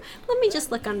belong to? Let me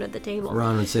just look under the table.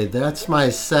 Ron would say, that's my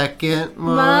 2nd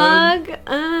mug.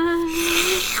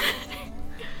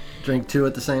 Drink 2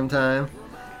 at the same time.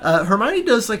 Hermione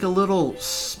does a little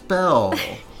spell.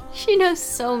 She knows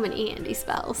so many handy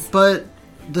spells. But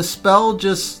the spell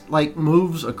just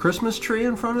moves a Christmas tree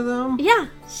in front of them? Yeah,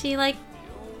 she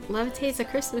levitates a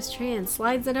Christmas tree and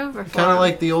slides it over. Kind of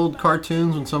like the old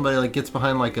cartoons when somebody gets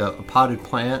behind a potted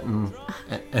plant and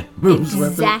moves with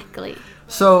it. Exactly.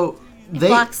 So it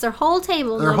blocks their whole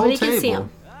table. Nobody can see them.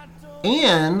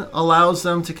 And allows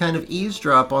them to kind of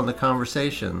eavesdrop on the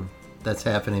conversation that's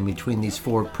happening between these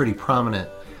 4 pretty prominent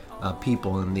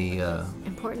people in the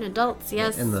important adults,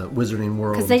 yes, in the wizarding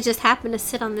world, because they just happen to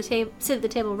sit at the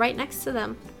table right next to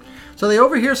them. So they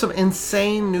overhear some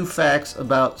insane new facts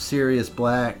about Sirius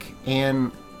Black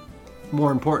and,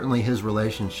 more importantly, his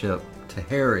relationship to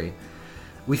Harry.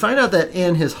 We find out that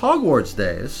in his Hogwarts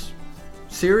days,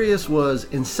 Sirius was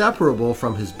inseparable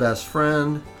from his best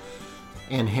friend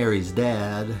and Harry's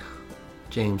dad,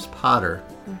 James Potter.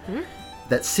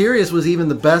 that Sirius was even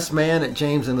the best man at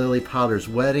James and Lily Potter's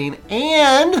wedding,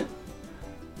 and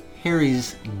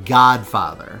Harry's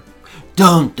godfather.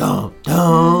 Dun, dun,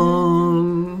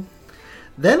 dun.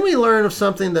 Then we learn of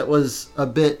something that was a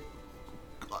bit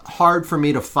hard for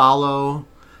me to follow,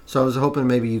 so I was hoping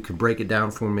maybe you could break it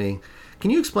down for me.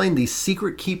 Can you explain the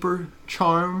Secret Keeper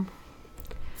charm?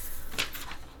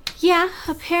 Yeah,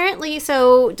 apparently,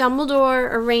 so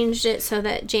Dumbledore arranged it so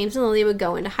that James and Lily would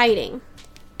go into hiding.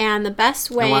 And the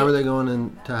best way... And why were they going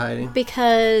into hiding?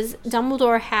 Because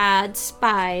Dumbledore had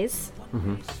spies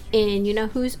in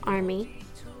you-know-who's army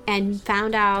and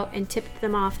found out and tipped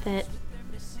them off that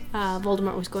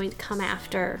Voldemort was going to come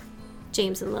after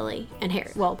James and Lily and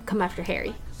Harry. Well, come after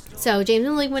Harry. So James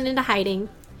and Lily went into hiding,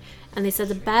 and they said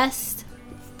the best,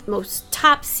 most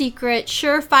top secret,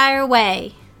 surefire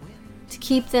way to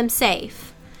keep them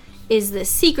safe is the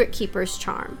Secret Keeper's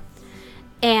charm.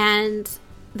 And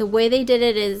the way they did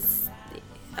it is,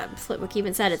 Flitwick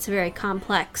even said it's a very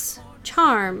complex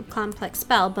charm, complex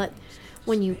spell, but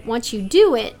once you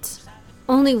do it,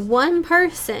 only one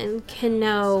person can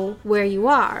know where you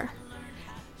are.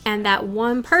 And that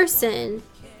one person,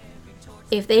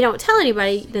 if they don't tell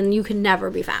anybody, then you can never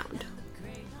be found.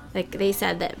 Like they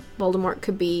said that Voldemort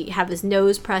could have his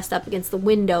nose pressed up against the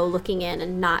window looking in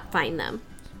and not find them.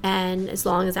 And as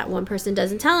long as that one person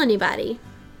doesn't tell anybody,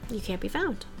 you can't be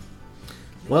found.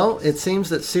 Well, it seems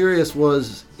that Sirius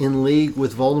was in league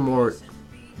with Voldemort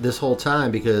this whole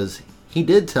time because he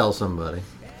did tell somebody.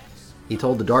 He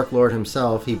told the Dark Lord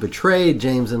himself. He betrayed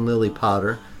James and Lily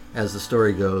Potter, as the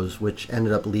story goes, which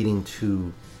ended up leading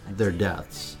to their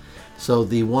deaths. So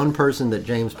the one person that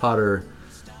James Potter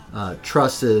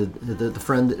trusted, the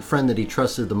friend that he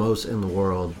trusted the most in the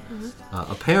world,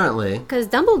 apparently... Because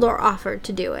Dumbledore offered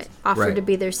to do it, Right. to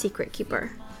be their secret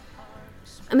keeper.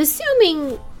 I'm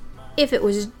assuming if it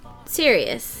was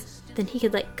Sirius, then he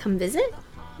could, come visit,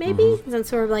 maybe?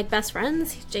 Since we're, best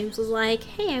friends. James was like,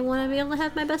 hey, I want to be able to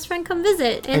have my best friend come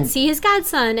visit and see his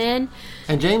godson. And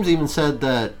James even said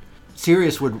that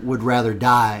Sirius would rather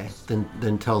die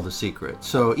than tell the secret.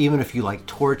 So even if you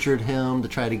tortured him to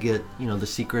try to get the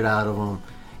secret out of him,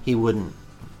 he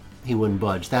wouldn't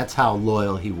budge. That's how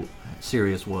loyal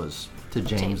Sirius was to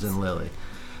James and Lily.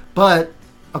 But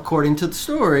according to the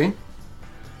story,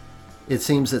 it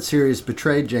seems that Sirius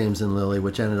betrayed James and Lily,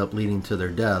 which ended up leading to their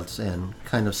deaths and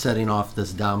kind of setting off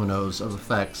this dominoes of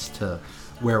effects to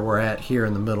where we're at here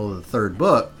in the middle of the third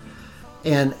book.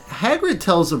 And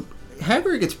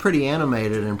Hagrid gets pretty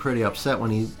animated and pretty upset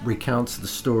when he recounts the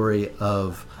story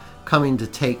of coming to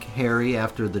take Harry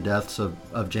after the deaths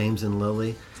of James and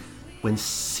Lily when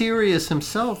Sirius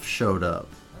himself showed up.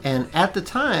 And at the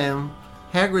time,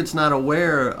 Hagrid's not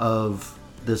aware of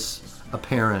this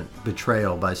apparent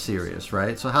betrayal by Sirius,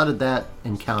 right? So how did that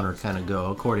encounter kind of go,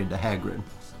 according to Hagrid?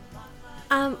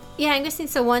 Yeah, I'm guessing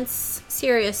so once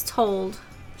Sirius told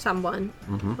someone,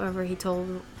 whoever he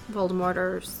told, Voldemort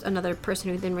or another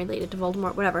person who then related to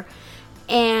Voldemort, whatever,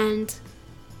 and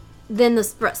then the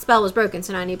spell was broken,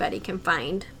 so now anybody can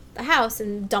find the house,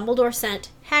 and Dumbledore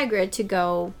sent Hagrid to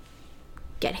go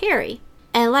get Harry.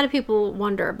 And a lot of people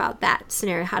wonder about that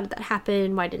scenario. How did that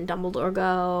happen? Why didn't Dumbledore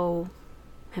go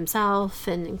himself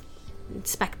and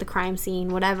inspect the crime scene,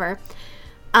 whatever?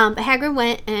 But Hagrid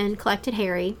went and collected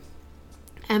Harry,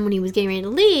 and when he was getting ready to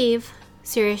leave,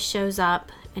 Sirius shows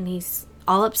up, and he's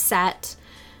all upset,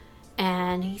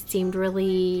 and he seemed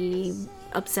really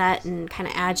upset and kind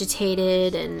of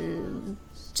agitated and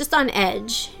just on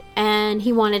edge, and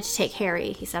he wanted to take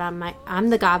Harry. He said, I'm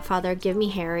the godfather, give me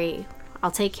Harry, I'll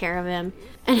take care of him.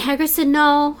 And Hagrid said,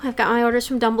 no, I've got my orders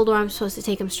from Dumbledore, I'm supposed to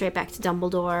take him straight back to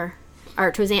Dumbledore, or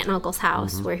to his aunt and uncle's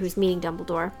house, where he was meeting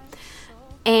Dumbledore.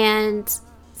 And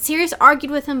Sirius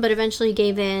argued with him, but eventually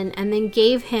gave in, and then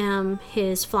gave him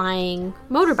his flying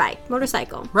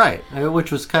motorcycle. Right,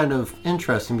 which was kind of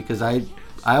interesting because I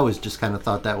always just kind of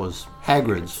thought that was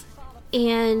Hagrid's.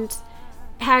 And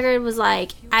Hagrid was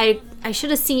like, I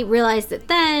should have realized it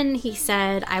then. He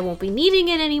said, I won't be needing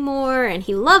it anymore, and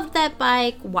he loved that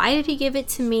bike. Why did he give it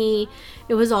to me?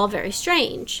 It was all very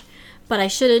strange. But I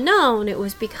should have known it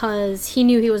was because he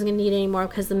knew he wasn't going to need it anymore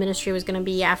because the Ministry was going to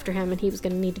be after him and he was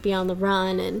going to need to be on the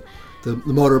run. And the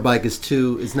motorbike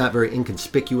is not very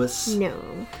inconspicuous. No.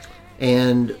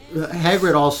 And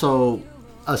Hagrid also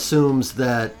assumes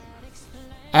that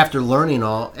after learning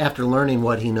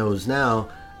what he knows now,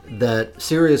 that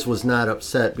Sirius was not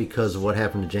upset because of what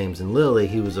happened to James and Lily.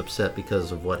 He was upset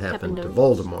because of what happened to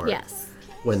Voldemort. Yes.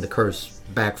 When the curse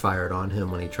backfired on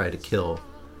him when he tried to kill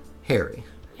Harry.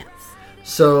 Yes.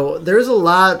 So there's a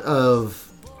lot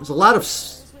of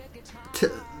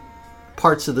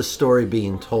parts of the story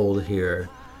being told here,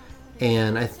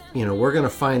 And we're going to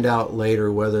find out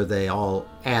later whether they all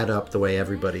add up the way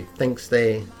everybody thinks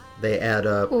they add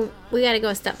up. Well, we got to go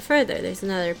a step further. There's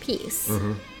another piece.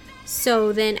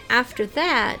 So then after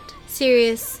that,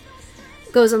 Sirius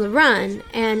goes on the run,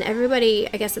 and everybody,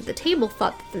 I guess, at the table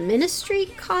thought that the Ministry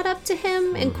caught up to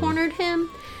him and cornered him.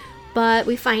 But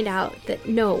we find out that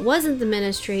no, it wasn't the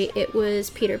Ministry. It was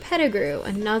Peter Pettigrew,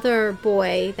 another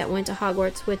boy that went to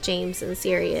Hogwarts with James and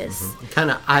Sirius.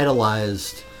 Kind of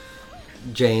idolized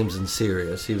James and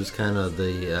Sirius. He was kind of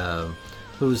the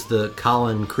who's the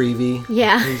Colin Creevey?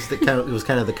 Yeah. He was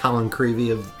kind of the Colin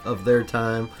Creevey of their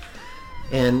time,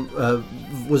 and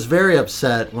was very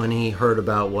upset when he heard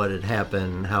about what had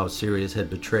happened, how Sirius had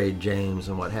betrayed James,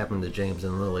 and what happened to James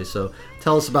and Lily. So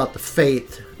tell us about the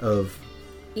fate of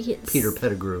Peter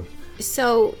Pettigrew.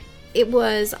 So it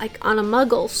was like on a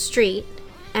Muggle street,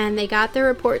 and they got their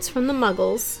reports from the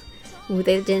Muggles.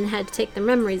 They didn't have to take their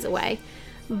memories away.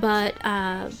 But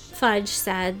Fudge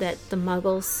said that the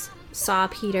Muggles saw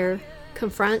Peter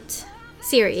confront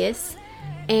Sirius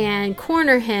and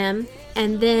corner him,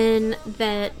 and then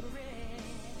that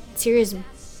Sirius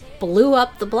blew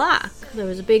up the block. There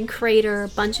was a big crater, a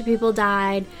bunch of people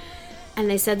died, and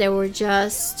they said there were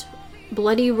just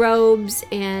bloody robes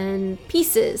and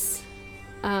pieces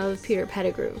of Peter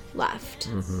Pettigrew left.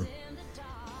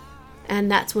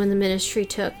 And that's when the Ministry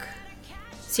took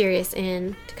Sirius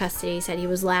into custody. Said he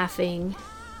was laughing,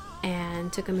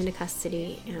 and took him into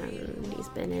custody, and he's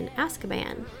been in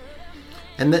Azkaban.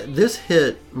 And this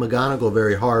hit McGonagall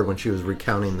very hard when she was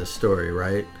recounting this story,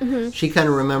 right? She kind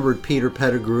of remembered Peter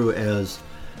Pettigrew as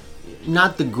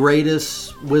not the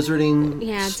greatest wizarding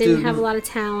student. Didn't have a lot of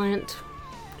talent.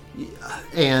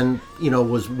 And,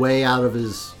 was way out of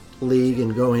his league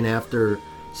and going after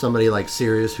somebody like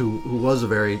Sirius, who was a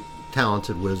very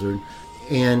talented wizard.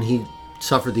 And he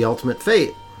suffered the ultimate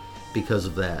fate because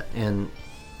of that. And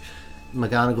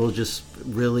McGonagall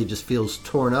just feels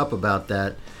torn up about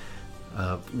that,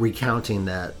 recounting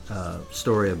that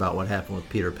story about what happened with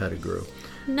Peter Pettigrew.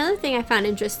 Another thing I found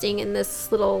interesting in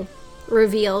this little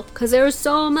reveal, because there was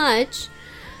so much,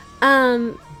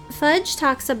 Fudge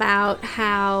talks about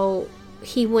how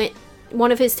he went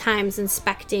one of his times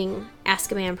inspecting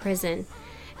Azkaban prison,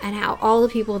 and how all the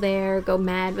people there go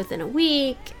mad within a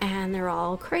week, and they're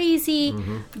all crazy,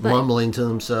 mumbling to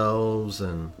themselves,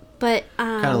 and kind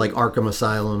of like Arkham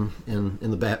Asylum in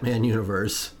the Batman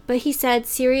universe. But he said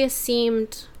Sirius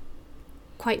seemed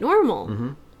quite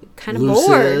normal, kind of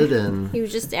lucid, bored, and he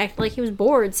was just acting like he was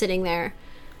bored sitting there.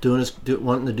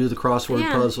 Wanting to do the crossword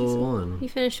puzzle. And you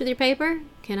finished with your paper?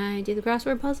 Can I do the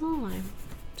crossword puzzle? I'm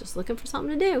just looking for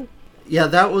something to do. Yeah,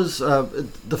 that was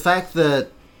the fact that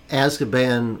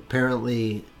Azkaban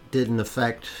apparently didn't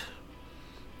affect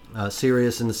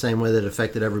Sirius in the same way that it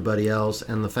affected everybody else,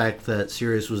 and the fact that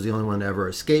Sirius was the only one to ever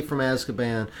escape from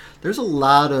Azkaban. There's a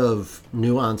lot of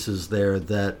nuances there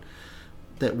that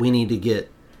we need to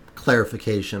get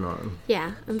clarification on.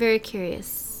 Yeah, I'm very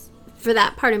curious. For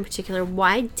that part in particular,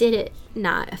 why did it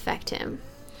not affect him?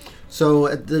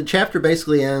 So the chapter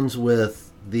basically ends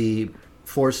with the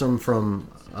foursome from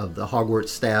the Hogwarts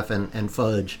staff and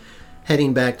Fudge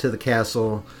heading back to the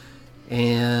castle,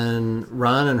 and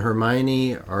Ron and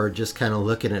Hermione are just kind of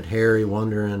looking at Harry,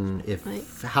 wondering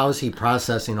how's he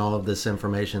processing all of this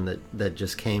information that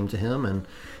just came to him, and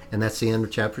that's the end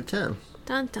of chapter 10.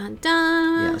 Dun dun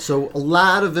dun. Yeah, so a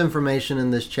lot of information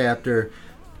in this chapter,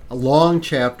 a long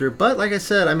chapter, but like I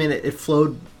said, I mean, it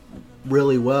flowed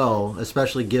really well,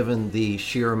 especially given the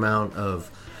sheer amount of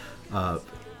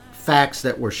facts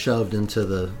that were shoved into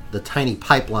the tiny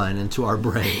pipeline into our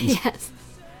brains. Yes.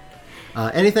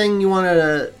 Anything you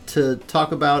wanted to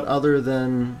talk about other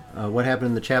than what happened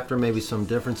in the chapter? Maybe some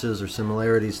differences or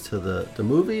similarities to the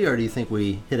movie, or do you think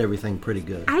we hit everything pretty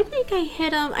good? I think I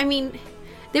hit them. I mean,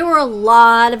 there were a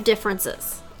lot of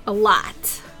differences. A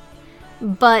lot.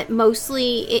 But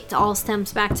mostly it all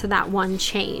stems back to that one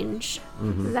change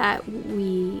that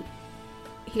he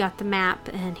got the map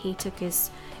and he took his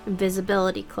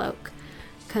invisibility cloak.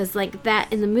 Because like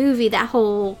that in the movie, that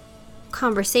whole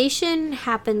conversation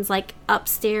happens like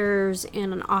upstairs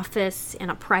in an office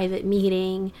in a private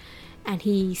meeting, and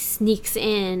he sneaks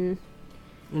in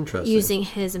using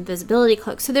his invisibility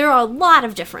cloak. So there are a lot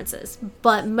of differences,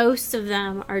 but most of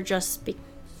them are just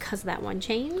because of that one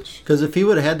change. Because if he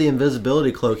would have had the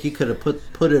invisibility cloak, he could have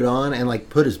put it on and like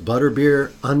put his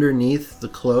butterbeer underneath the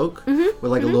cloak with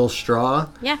like a little straw.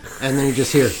 Yeah. And then you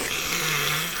just hear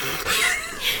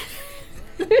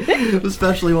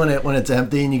especially when it's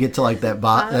empty and you get to like that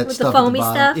with stuff the foamy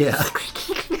at the bottom.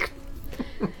 stuff.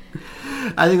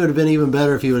 Yeah. I think it would have been even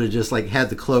better if he would have just like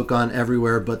had the cloak on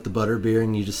everywhere but the butterbeer,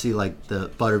 and you just see like the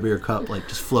butterbeer cup like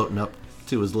just floating up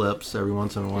to his lips every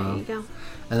once in a while. There you go.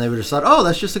 And they would have thought, oh,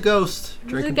 that's just a ghost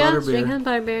drinking butterbeer. Drinking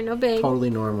butterbeer, no big. Totally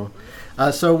normal.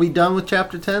 So are we done with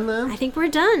chapter 10 then? I think we're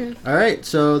done. All right,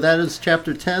 so that is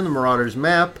chapter 10, The Marauder's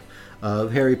Map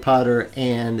of Harry Potter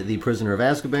and the Prisoner of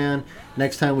Azkaban.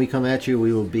 Next time we come at you,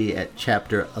 we will be at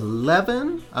chapter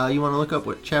 11. You want to look up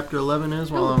what chapter 11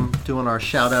 is while I'm doing our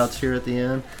shout-outs here at the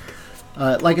end?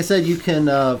 Like I said, you can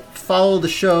follow the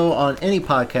show on any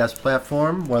podcast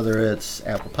platform, whether it's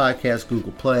Apple Podcasts,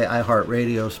 Google Play,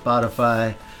 iHeartRadio,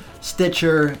 Spotify,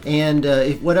 Stitcher, and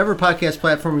whatever podcast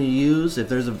platform you use. If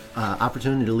there's an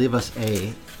opportunity to leave us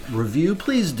a review,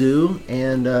 please do.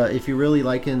 And if you're really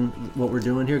liking what we're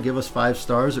doing here, give us 5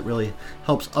 stars. It really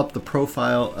helps up the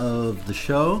profile of the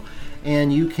show.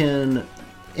 And you can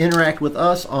interact with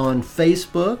us on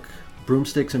Facebook,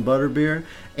 Broomsticks and Butterbeer,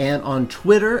 and on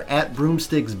Twitter at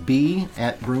BroomsticksB,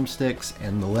 at Broomsticks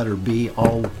and the letter B,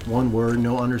 all one word,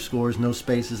 no underscores, no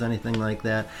spaces, anything like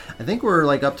that. I think we're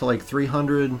like up to like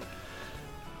 300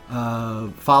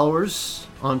 followers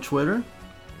on Twitter.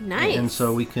 Nice. And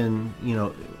so we can,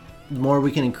 the more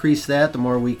we can increase that, the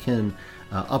more we can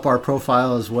up our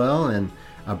profile as well and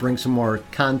bring some more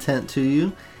content to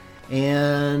you.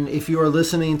 And if you are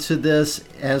listening to this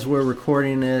as we're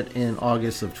recording it in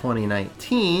August of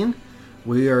 2019,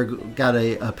 we got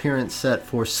a appearance set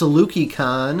for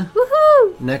SalukiCon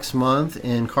next month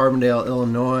in Carbondale,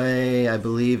 Illinois. I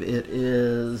believe it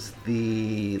is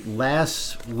the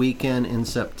last weekend in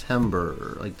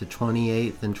September, like the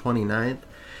 28th and 29th.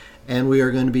 And we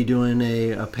are going to be doing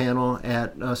a panel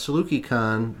at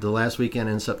SalukiCon the last weekend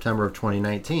in September of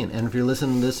 2019. And if you're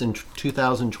listening to this in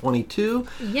 2022,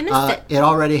 you missed it. It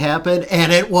already happened,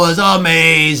 and it was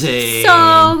amazing.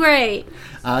 So great.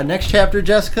 Next chapter,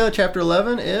 Jessica, chapter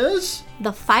 11 is?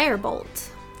 The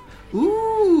Firebolt.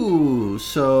 Ooh,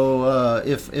 so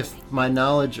if my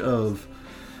knowledge of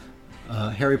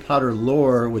Harry Potter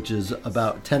lore, which is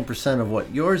about 10% of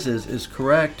what yours is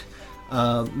correct,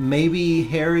 maybe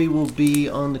Harry will be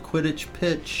on the Quidditch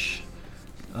pitch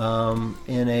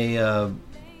in a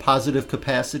positive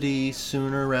capacity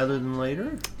sooner rather than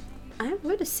later? I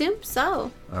would assume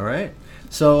so. All right.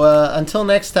 So until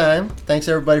next time, thanks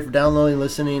everybody for downloading,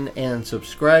 listening, and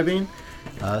subscribing,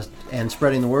 and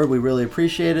spreading the word. We really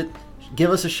appreciate it. Give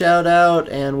us a shout out,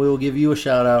 and we will give you a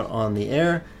shout out on the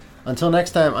air. Until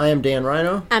next time, I am Dan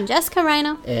Rhino. I'm Jessica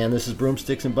Rhino. And this is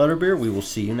Broomsticks and Butterbeer. We will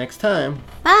see you next time.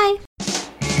 Bye.